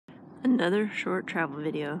Another short travel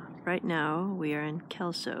video. Right now we are in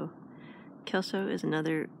Kelso. Kelso is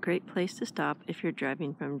another great place to stop if you're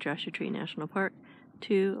driving from Joshua Tree National Park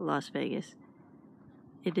to Las Vegas.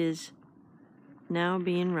 It is now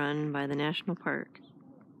being run by the National Park.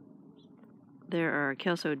 There are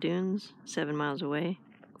Kelso Dunes 7 miles away,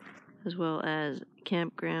 as well as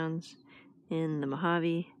campgrounds in the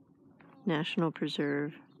Mojave National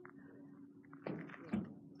Preserve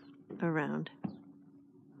around.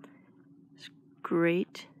 It's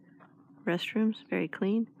great restrooms, very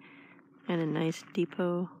clean, and a nice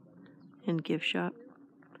depot and gift shop,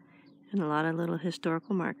 and a lot of little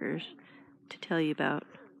historical markers to tell you about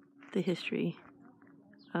the history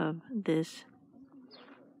of this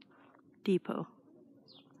depot.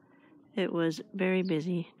 It was very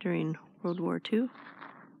busy during World War II,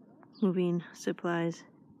 moving supplies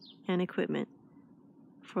and equipment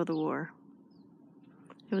for the war.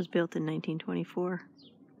 It was built in 1924.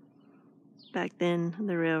 Back then,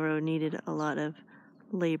 the railroad needed a lot of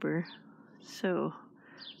labor, so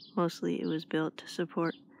mostly it was built to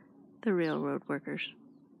support the railroad workers.